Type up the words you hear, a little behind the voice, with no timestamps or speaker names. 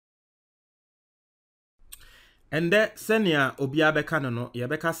And that senior Obia Beka no,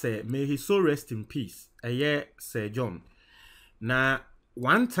 Yabeka say, may he so rest in peace. A year, Sir John. Na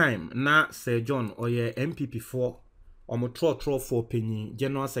one time, na Sir John or ye MPP4 or Motro 4 penny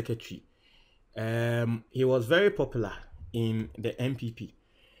General Secretary. He was very popular in the MPP.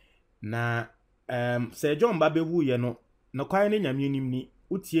 Na Sir John Babewu ye no kwa ne nyamenim ni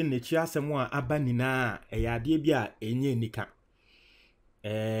utie nechi asem a aba nyina eyade bia enye nika.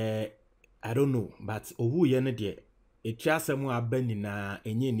 I don't know, but owu ye ne de echi asem a aba nyina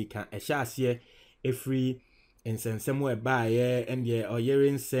enye nika ehya ase every insensem we ba ye and ye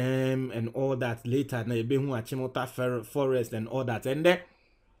oyere nsem and all that later na ebe hu achimota forest and all that and the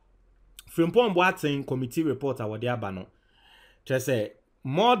Frimpong Boateng committee report awode aba no say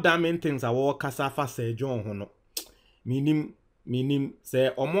more damning things are all kasafa Sir John hono minim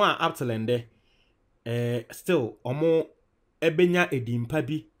say omo a aptelende still omo ebenya edimpa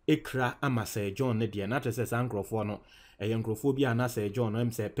bi ekra ama Sir John ne de na say sankrofo no enkrofo bi ana Sir John no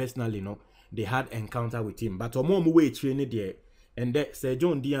say personally no they had encounter with him but omo we tire ne de and Sir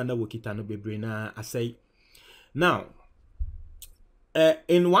John di ana wokita no bebre na asay now.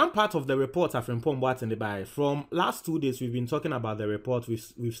 In one part of the report of Frimpong Boateng, from last 2 days, we've been talking about the report.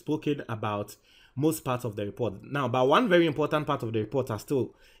 We've spoken about most parts of the report. Now, but one very important part of the report are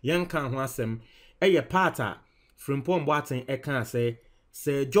still young can wasem a part Frimpong Boateng can say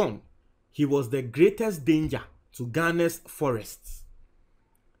Sir John, he was the greatest danger to Ghana's forests.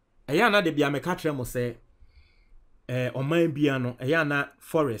 Ayana de biamekatre mo say oman biano ayana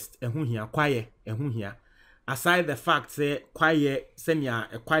forest ehun hia kwaye ehun hia. Aside the fact say kwaye senya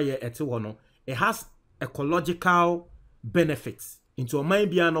kwaye ete wono, it has ecological benefits. Into oman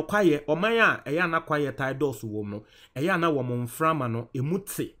bia no kwaye oman a eya na kwaye tidals wom no eya na wo mframa no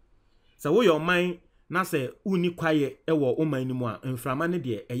emute. So wo your oman na say uni kwaye ewo oman ni mu a mframa ne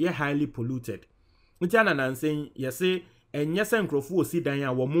de eye highly polluted. Nti ana nan sen yese enye se nkrofo osi dan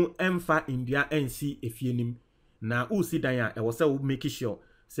a wo mu emfa India ensi efienim na usi dan a ewo se wo make sure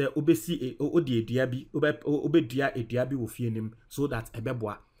say obesi odi edua bi obedua edua bi wo fienim so that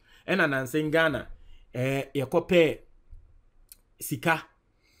ebeboa ena nansen Ghana yekope sika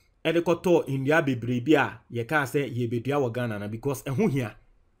elekoto India bebre bi a ye ka say ye bedua wo Ghana na because ehu hia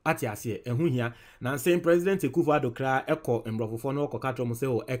ati ase ehu hia nansen President Akufo-Addo kra eko embrofofo no okokatro mo say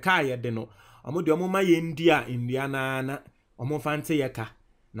o eka ye de no omo de omo ma ye ndia India na omo fante ye ka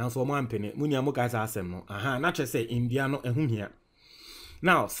nanso omo ampene munya mo ka sa asem no aha na che say India no ehu hia.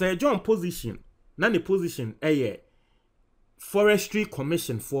 Now, Sir John position, the position Forestry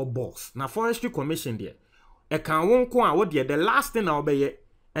Commission for boss. Now, Forestry Commission there, can one kwa what the last thing I'll be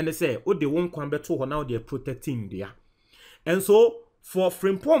and they say, oh, they won't come back to now they're protecting there. And so, for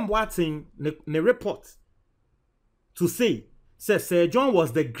Frimpong Boateng, the report to say, Sir John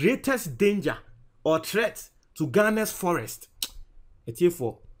was the greatest danger or threat to Ghana's forest. It's here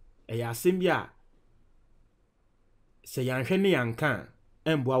for a Yasimbia. Say Yansheni Yankan.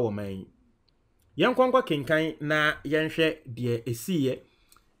 Embwa woman yankwankwa kenkan na yenhwe de esiye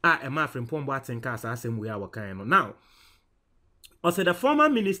a ema Frimpong Boateng ka asasem we awakan no. Now, also the former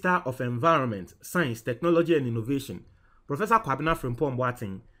Minister of Environment, Science, Technology and Innovation, Professor Kwabena Frimpong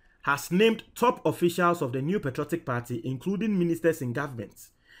Boateng, has named top officials of the New Patriotic Party, including ministers in government,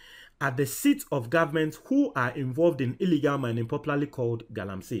 at the seat of government who are involved in illegal mining, popularly called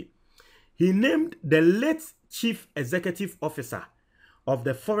Galamsey. He named the late Chief Executive Officer of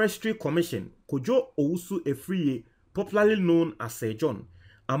the Forestry Commission, Kojo Owusu Efriye, popularly known as Sir John,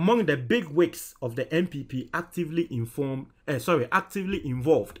 among the big wigs of the MPP actively involved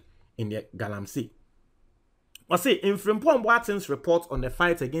in the Galamsey. I say in Frimpong Boateng's report on the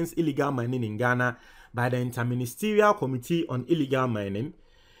fight against illegal mining in Ghana by the Interministerial Committee on Illegal Mining,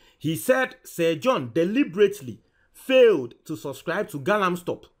 he said Sir John deliberately failed to subscribe to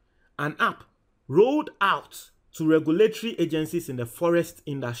Galamstop, an app rolled out to regulatory agencies in the forest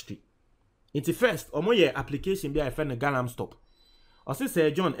industry. It's first, omoye application be I find a Galamstop. I say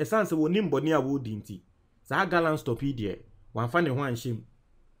Sir John, essence wo nimboni a wo dinti. Sa Galamstop idea, wan find a one shame.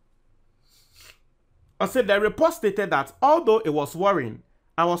 I said the report stated that although it was worrying,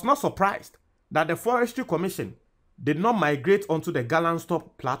 I was not surprised that the Forestry Commission did not migrate onto the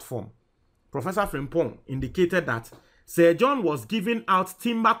Galamstop platform. Professor Frimpong indicated that Sir John was giving out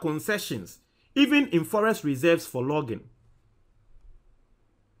timber concessions even in forest reserves for logging.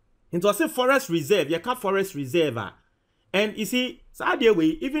 It was a forest reserve, you can't forest reserve. And you see, sadly way,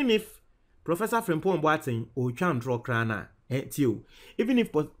 even if Professor Frimpong Boateng or Chan draw crana, even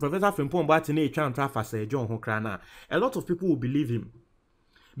if Professor Frimpong Boateng Chan draw for Sir John Hokrana, a lot of people will believe him.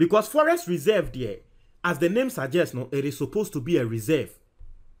 Because forest reserve there, as the name suggests, no, it is supposed to be a reserve.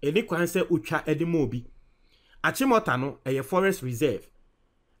 Any can say ucha edimobi. Achimota no a forest reserve.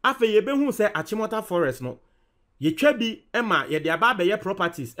 Afe yebehu se Achimota forest no ye bi ema ye de aba ye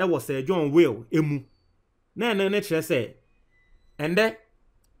properties e was Sir John will emu. Na chere say ende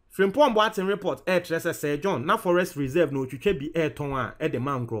Frimpong Boateng report chere say Sir John na forest reserve no twetwa bi ton a e de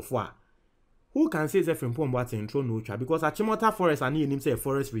man nkrofo a. Who can say say Frimpong Boateng intro no twa because Achimota forest ani nim say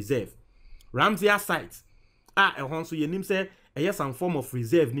forest reserve. Ramsey site ehon so ye nim say some form of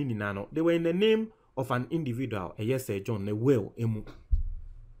reserve ni no. They were in the name of an individual Sir John ne will emu.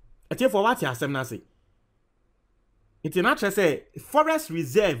 Ati for what ya asem na say. Iti na try say forest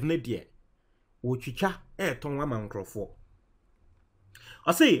reserve ne de wo twitwa ton wa man nkrofo.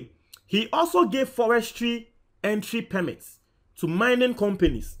 I say he also gave forestry entry permits to mining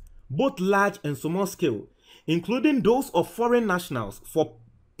companies, both large and small scale, including those of foreign nationals for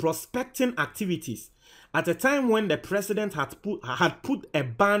prospecting activities at a time when the president had put a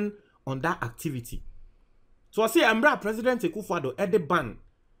ban on that activity. So I say Ambra President Akufo-Addo had the ban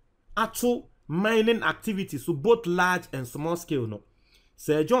actual mining activities to both large and small scale no.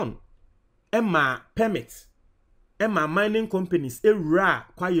 Sir John Emma permit Emma mining companies ra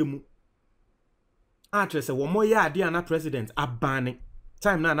kwayemu. Atre se wo mo ya ade ana president abane.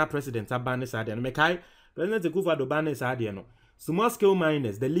 Time na president abane sa ade no mekai President Akufo-Addo ban sa ade no. Small scale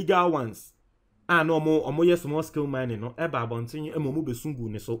miners, the legal ones. No omo ye small scale mining no eba abontin emomu besungu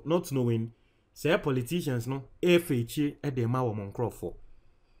ne so not knowing say politicians no fechi e de ma wo monkrofo.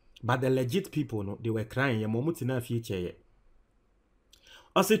 But the legit people no they were crying ye momuti na fechi ye.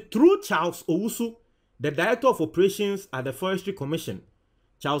 As through Charles Owusu, the director of operations at the Forestry Commission,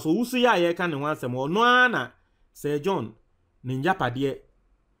 Charles Owusu ya ye kan wan sem no ana Sir John ninja pade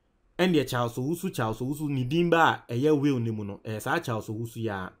and ye Charles Owusu ni dimba eye will ni mu no sa Charles Owusu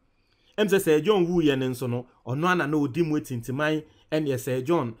ya say Sir John wu ye nso no ono ana na odi mu tintiman and ye Sir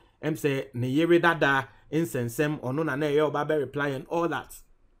John say ne yere dada insensem ono na ye oba be reply and all that.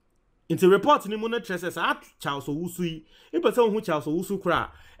 Into report ni mu no treses at Charles Owusu yi e be say hu Charles Owusu kra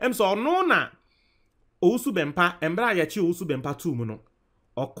say ono na Owusu bempa embra ya chi Owusu bempa tu mu no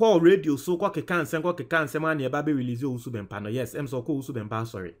call radio so kwa kekansem an ye ba be release Owusu bempa no yes say call Owusu bempa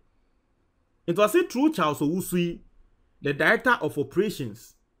sorry. It was it through Charles Owusu yi, the director of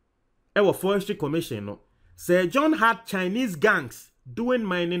operations Ewa Forestry Commission no. Sir John had Chinese gangs doing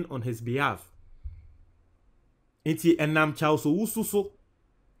mining on his behalf. Inti enam Charles Owusu so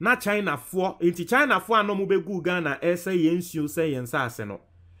na China for no mo begu Ghana say yensu say yensa ase no.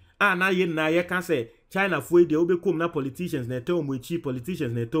 Na ye kan say China for de obekom na politicians na tell mo chi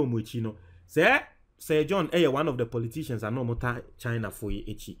politicians na tell mo chi no. Sir John one of the politicians no mota China for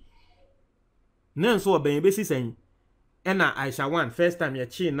echi. Nanso oben be si sen Ena Aisha one first time ye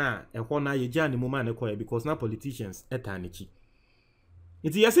chi na na ye jani muma ne koye because na politicians etanichi.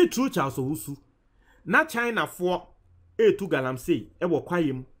 Iti yesi true Charles Owusu na China for to Galamsey wo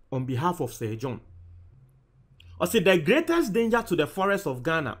kwayem on behalf of Sir John. I said the greatest danger to the forests of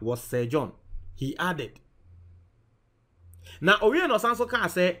Ghana was Sir John. He added. Na owie no sanso ka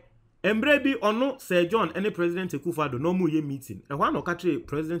say embre bi ono Sir John any President Akufo-Addo no mu ye meeting. E hwa no ka tre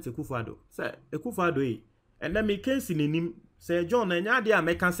President Akufo-Addo. Say Akufo-Addo and then me case in him Sir John and yadia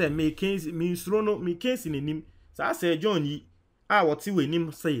me can say me case means rono me case in him. So Sir John yi what we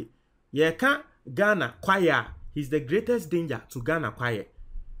him say ye can Ghana choir. He's the greatest danger to Ghana choir.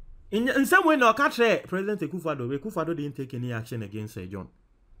 In some way no catch President Akufo-Addo didn't take any action against Sir John.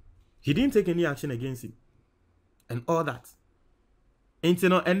 He didn't take any action against him. And all that. And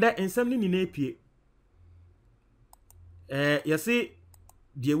that in something in APA. You see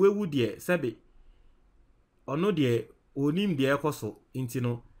the way would ye sabe ono de onim de ekoso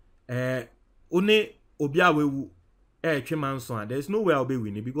intino one obi awewu twemanso there is no way I'll be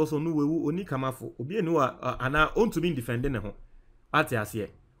winning because onu wewu oni kamafo obi enu ana on to be defending ho ati ase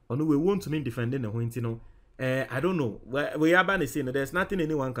onu wewu want to be defending ho intino I don't know we are ban saying there's nothing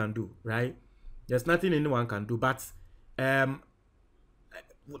anyone can do, right? There's nothing anyone can do, but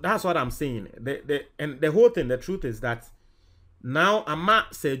that's what I'm saying. The whole thing, the truth is that now ama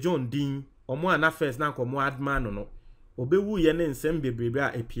Sir John din omo ana first na ko mo adman no obewu ye ne nsem bebrebe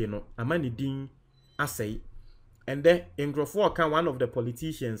a epie no ama ne din asai and then ngrofo kan one of the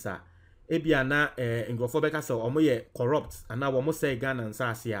politicians ebia na ngrofo beka say omo ye corrupt and now omo say Ghana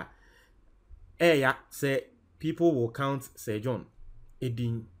nsase ya say people will count Sir John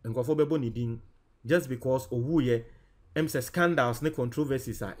edin ngrofo bebo ne din just because owu ye say scandals ne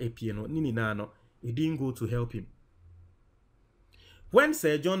controversies epie no ni na no it didn't go to help him. When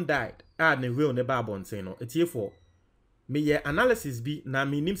Sir John died, ne will ne babon say no. It's here for me ye analysis be na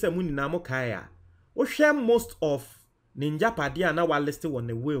me nim se muni na mo kaya. O share most of ninja padia na wa listed on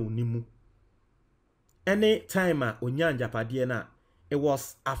the will nimu. any time onya njapade na it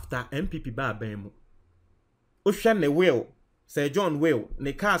was after MPP ba ban mu ohwa ne will Sir John will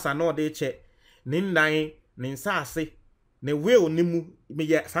ne cars are no dey che ne ndan ne nsase ne will ne mu me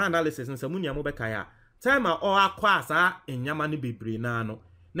ye sa analysis nsa mu nia mo be kaya time all akwa asa enyama ne bebre na no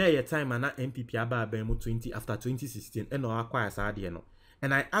na ye time na MPP aba ban mu 20 after 2016 and all akwa asa de no.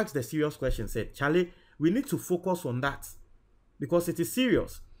 And I asked the serious question, said, Charlie, we need to focus on that because it is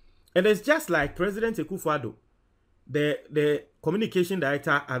serious. And it's just like President Akufo-Addo, the communication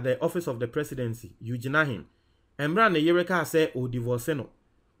director at the office of the presidency, Eugene Emra ne yereka say o divorce no.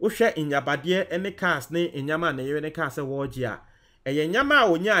 O share in yabadie ene cars ne enyama ne yere ne cars se wojia. Eye nyama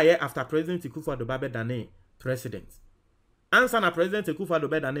onya ye after President Akufo-Addo babe dane president. Answer na President Akufo-Addo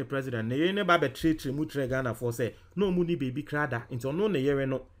be dane president ne yere ne babe tre mu tre Ghana for say no mu ni baby krada into no ne yere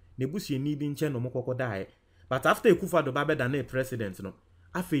no ne busie ni bi nche no mokoko dae. But after Akufo-Addo babe dane president no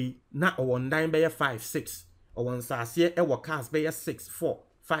afei na o ndan be 5 6 o won sase e wo cars be 6 4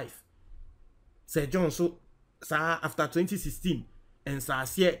 5 Sir John so sa after 2016 and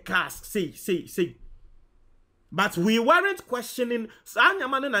sase cars say but we weren't questioning sa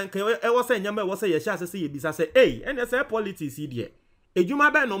nyama ne nanka e wo say nyama e wo say ye sha say ye bisa say hey and say politics here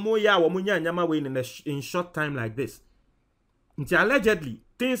ejuma be no mo ya wo mo nya nyama we in short time like this until allegedly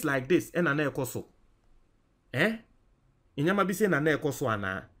things like this and na ekoso Inyama bi say na ekoso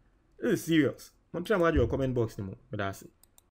ana. It's serious. I'm trying to your comment box ni mo. But that's it.